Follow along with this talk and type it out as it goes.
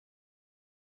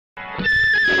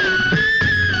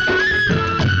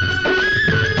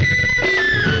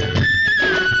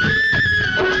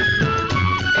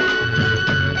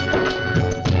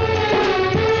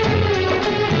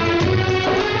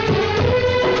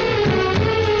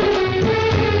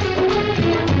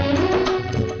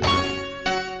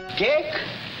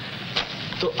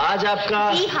आज आपका?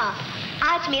 जी हाँ,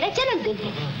 आज मेरा जन्मदिन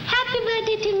है। Happy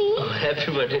birthday to me.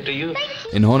 Happy birthday to you.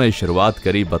 इन्होंने शुरुआत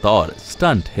करी बतौर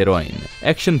स्टंट हीरोइन।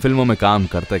 एक्शन फिल्मों में काम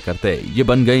करते करते ये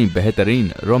बन गई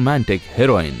बेहतरीन रोमांटिक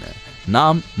हीरोइन।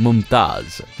 नाम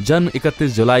मुमताज। जन्म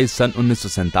 31 जुलाई सन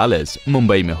 1947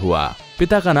 मुंबई में हुआ।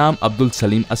 पिता का नाम अब्दुल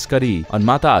सलीम अस्करी और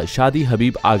माता शादी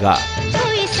हबीब आगा।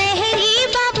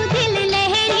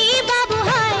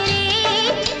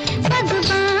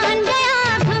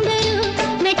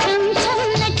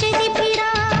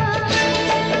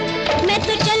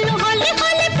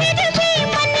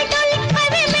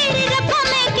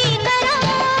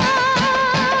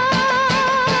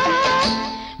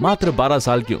 मात्र 12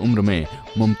 साल की उम्र में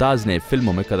मुमताज ने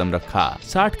फिल्मों में कदम रखा।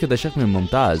 60 के दशक में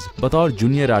मुमताज बतौर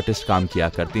जूनियर आर्टिस्ट काम किया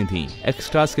करती थीं।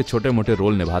 एक्स्ट्रास के छोटे मोटे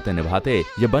रोल निभाते निभाते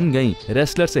ये बन गईं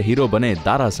रेसलर से हीरो बने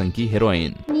दारा सिंह की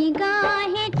हीरोइन।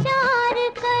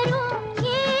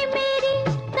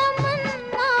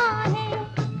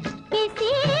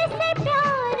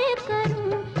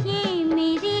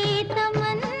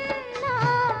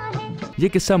 ये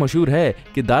किस्सा मशहूर है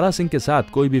कि दारा सिंह के साथ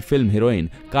कोई भी फिल्म हीरोइन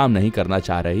काम नहीं करना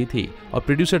चाह रही थी और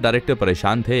प्रोड्यूसर डायरेक्टर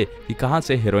परेशान थे कि कहां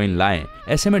से हीरोइन लाएं।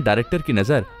 ऐसे में डायरेक्टर की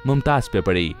नजर मुमताज पे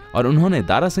पड़ी और उन्होंने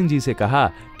दारा सिंह जी से कहा,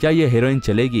 क्या ये हीरोइन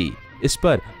चलेगी? इस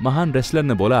पर महान रेसलर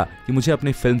ने बोला कि मुझे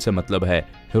अपनी फिल्म से मतलब है,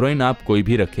 हीरोइन आप कोई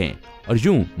भी रखें। और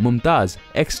यूं मुमताज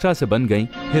एक्स्ट्रा से बन गई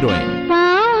हीरोइन।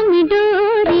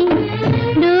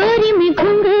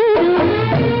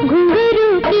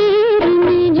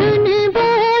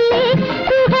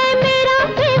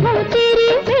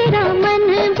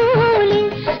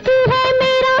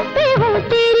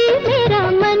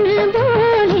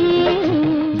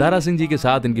 दारा सिंह जी के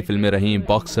साथ इनकी फिल्में रहीं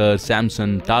boxer,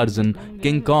 Samson, torsion,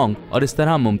 king Kong और इस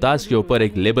तरह मुमताज के ऊपर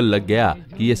एक लेबल लग गया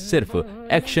कि ये सिर्फ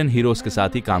एक्शन हीरोज के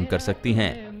साथ ही काम कर सकती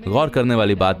हैं। गौर करने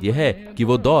वाली बात यह है कि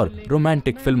वो दौर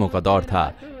रोमांटिक फिल्मों का दौर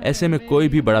था। ऐसे में कोई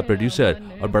भी बड़ा प्रोड्यूसर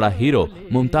और बड़ा हीरो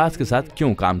मुमताज के साथ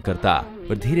क्यों काम करता?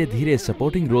 पर धीरे धीरे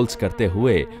सपोर्टिंग रोल्स करते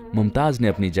हुए मुमताज ने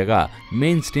अपनी जगह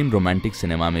मेन स्ट्रीम रोमांटिक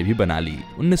सिनेमा में भी बना ली।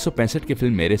 1965 की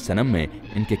फिल्म मेरे सनम में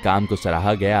इनके काम को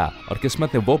सराहा गया और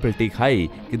किस्मत ने वो पलटी खाई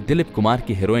कि दिलीप कुमार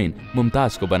की हीरोइन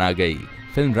मुमताज को बना गई।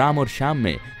 फिल्म राम और श्याम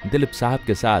में दिलीप साहब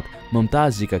के साथ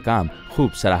मुमताज जी का काम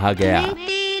खूब सराहा गया।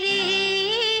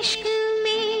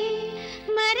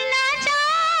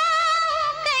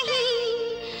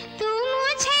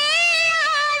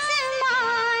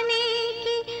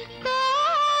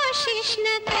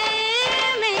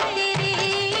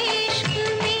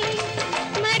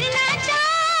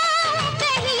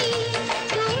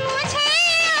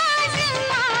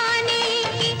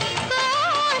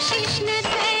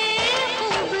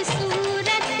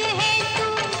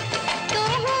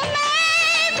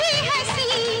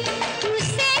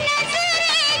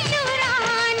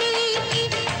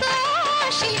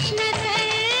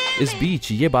 इस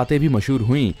बीच ये बातें भी मशहूर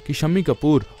हुईं कि शम्मी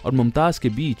कपूर और मुमताज के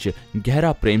बीच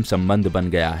गहरा प्रेम संबंध बन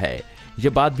गया है। ये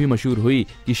बात भी मशहूर हुई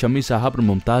कि शम्मी साहब और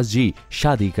मुमताज जी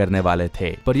शादी करने वाले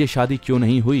थे, पर यह शादी क्यों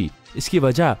नहीं हुई, इसकी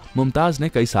वजह मुमताज ने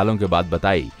कई सालों के बाद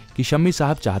बताई कि शम्मी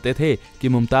साहब चाहते थे कि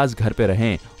मुमताज घर पे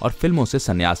रहें और फिल्मों से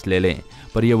संन्यास ले लें।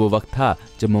 पर यह वो वक्त था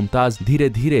जब मुमताज धीरे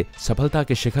धीरे सफलता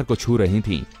के शिखर को छू रही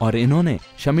थीं और इन्होंने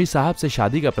शम्मी साहब से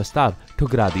शादी का प्रस्ताव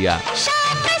ठुकरा दिया।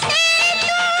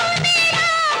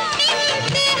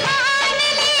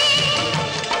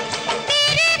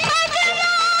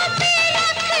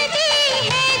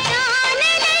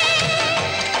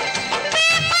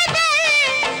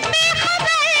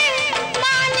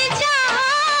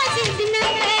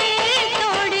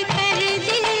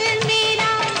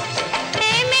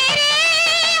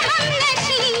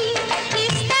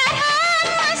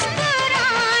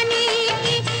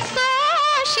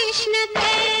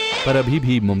 पर अभी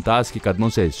भी मुमताज के कदमों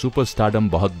से सुपरस्टारडम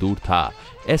बहुत दूर था।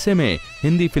 ऐसे में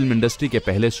हिंदी फिल्म इंडस्ट्री के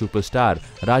पहले सुपरस्टार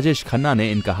राजेश खन्ना ने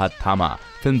इनका हाथ थामा।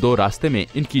 फिल्म दो रास्ते में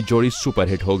इनकी जोड़ी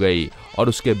सुपरहिट हो गई और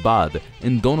उसके बाद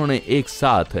इन दोनों ने एक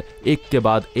साथ एक के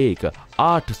बाद एक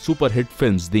 8 सुपरहिट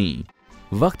फिल्म्स दी।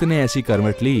 वक्त ने ऐसी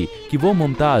करवट ली कि वो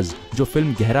मुमताज जो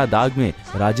फिल्म गहरा दाग में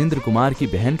राजेंद्र कुमार की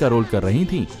बहन का रोल कर रही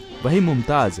थी, वही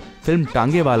मुमताज फिल्म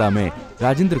टांगे वाला में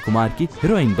राजेंद्र कुमार की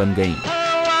हीरोइन बन गईं।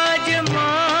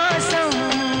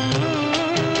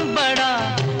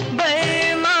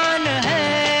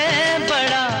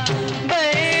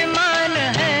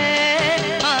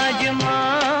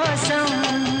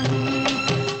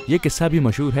 ये किस्सा भी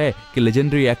मशहूर है कि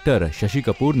लेजेंडरी एक्टर शशि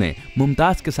कपूर ने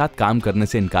मुमताज के साथ काम करने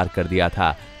से इनकार कर दिया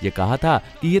था। ये कहा था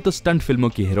कि ये तो स्टंट फिल्मों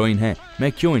की हीरोइन है,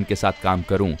 मैं क्यों इनके साथ काम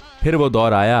करूं। फिर वो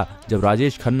दौर आया जब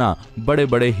राजेश खन्ना बड़े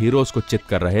बड़े हीरोज को चित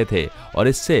कर रहे थे और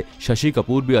इससे शशि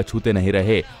कपूर भी अछूते नहीं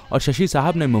रहे और शशि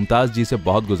साहब ने मुमताज जी से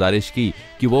बहुत गुजारिश की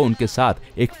कि वो उनके साथ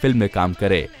एक फिल्म में काम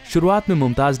करे। शुरुआत में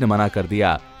मुमताज ने मना कर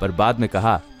दिया, पर बाद में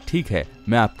कहा ठीक है,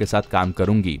 मैं आपके साथ काम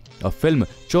करूंगी। और फिल्म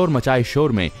चोर मचाए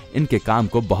शोर में इनके काम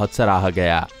को बहुत सराहा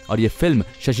गया और ये फिल्म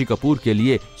शशि कपूर के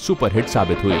लिए सुपरहिट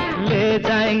साबित हुई। ले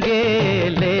जाएंगे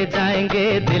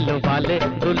दिल वाले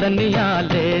दुल्हनिया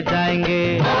ले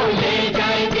जाएंगे, ले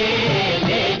जाएंगे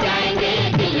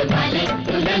दिल वाले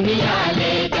दुल्हनिया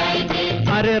ले जाएंगे।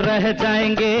 अरे रह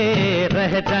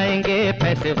जाएंगे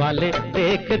पैसे वाले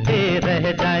देखते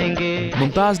रह जाएंगे।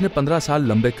 मुमताज ने 15 साल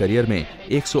लंबे करियर में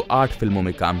 108 फिल्मों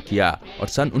में काम किया और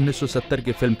सन 1970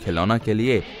 की फिल्म खिलौना के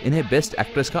लिए इन्हें बेस्ट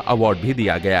एक्ट्रेस का अवार्ड भी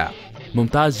दिया गया।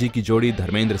 मुमताज जी की जोड़ी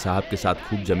धर्मेंद्र साहब के साथ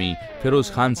खूब जमी,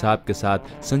 फिरोज खान साहब के साथ,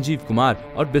 संजीव कुमार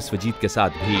और बिस्वजीत के साथ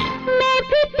भी। मैं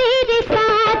भी तेरे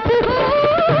साथ हूँ,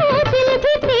 दिल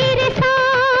भी तेरे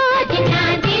साथ,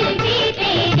 ना दिल भी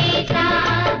तेरे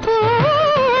साथ हो,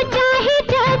 चाहे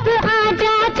जब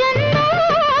आजा चन्ना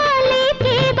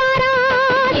लेके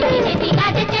बारात, छेती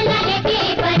आजा चन्ना लेके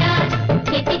बारात,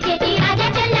 छेती आजा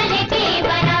चन्ना लेके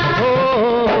बारात। हो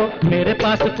मेरे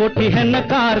पास कोठी है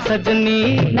नकार सजनी,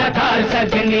 नकार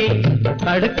सजनी,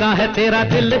 तड़का है तेरा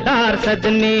दिलदार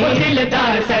सजनी,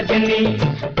 दिलदार सजनी।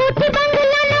 कोठी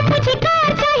बंगला ना मुझे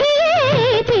कार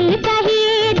चाहिए, दिल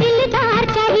चाहिए, दिलदार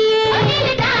चाहिए,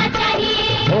 दिलदार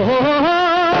चाहिए। ओहो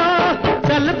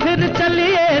चल फिर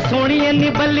चलिए सोनिए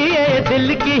निबलिए,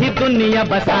 दिल की ही दुनिया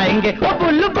बसाएंगे ओ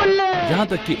बुलबुल। यहाँ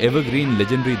तक कि एवरग्रीन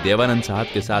लेजेंडरी देवानंद साहब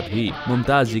के साथ भी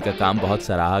मुमताज जी का काम बहुत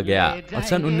सराहा गया और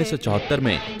सन 1974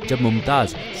 में जब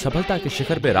मुमताज सफलता के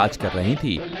शिखर पे राज कर रही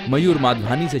थी, मयूर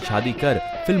माधवानी से शादी कर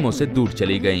फिल्मों से दूर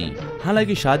चली गईं।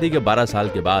 हालांकि शादी के 12 साल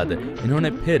के बाद इन्होंने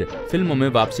फिर फिल्मों में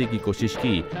वापसी की कोशिश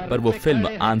की, पर वो फिल्म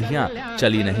आंधियां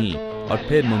चली नहीं और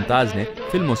फिर मुमताज ने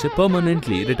फिल्मों से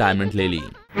परमानेंटली रिटायरमेंट ले ली।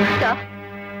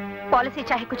 पॉलिसी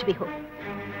चाहे कुछ भी हो,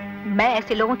 मैं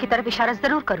ऐसे लोगों की तरफ इशारा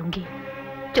जरूर करूंगी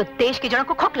जो देश की जड़ों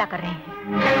को खोखला कर रहे हैं।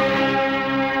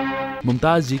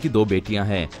 मुमताज जी की 2 बेटियां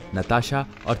हैं, नताशा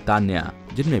और तान्या,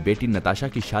 जिनमें बेटी नताशा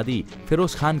की शादी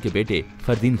फिरोज खान के बेटे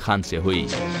फरदीन खान से हुई।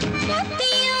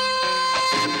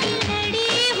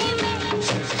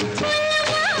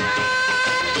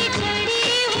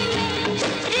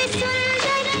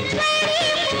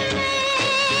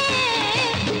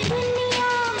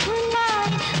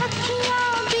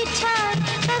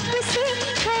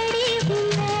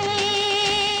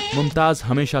 मुमताज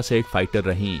हमेशा से एक फाइटर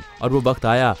रहीं और वो वक्त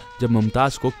आया जब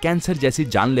मुमताज को कैंसर जैसी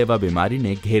जानलेवा बीमारी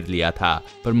ने घेर लिया था,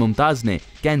 पर मुमताज ने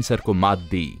कैंसर को मात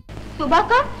दी। सुबह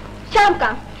का शाम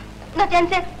का न चैन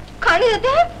से खाने देते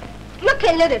हैं न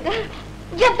खेलने देते हैं,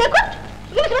 जब देखो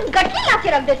गठरी ला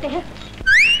के रख देते हैं।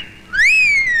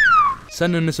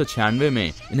 सन 1996 में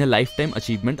इन्हें लाइफ टाइम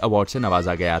अचीवमेंट अवार्ड से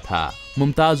नवाजा गया था।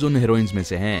 मुमताज उन हीरोइंस में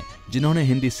से हैं जिन्होंने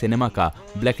हिंदी सिनेमा का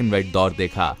ब्लैक एंड व्हाइट दौर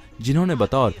देखा, जिन्होंने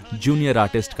बतौर जूनियर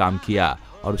आर्टिस्ट काम किया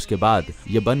और उसके बाद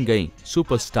ये बन गई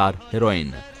सुपरस्टार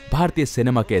हीरोइन। भारतीय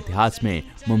सिनेमा के इतिहास में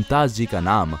मुमताज जी का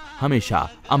नाम हमेशा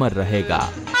अमर रहेगा।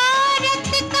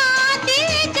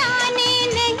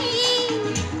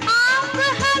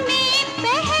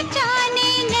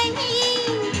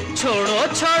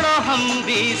 छोड़ो हम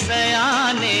भी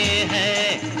सयाने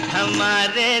हैं,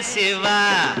 हमारे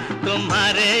सिवा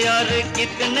तुम्हारे और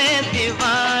कितने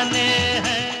दीवाने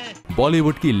हैं।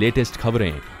 बॉलीवुड की लेटेस्ट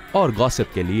खबरें और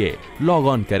गॉसिप के लिए लॉग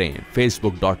ऑन करें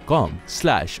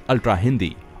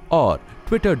facebook.com/ultrahindy और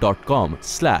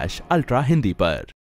twitter.com/ultrahindy पर।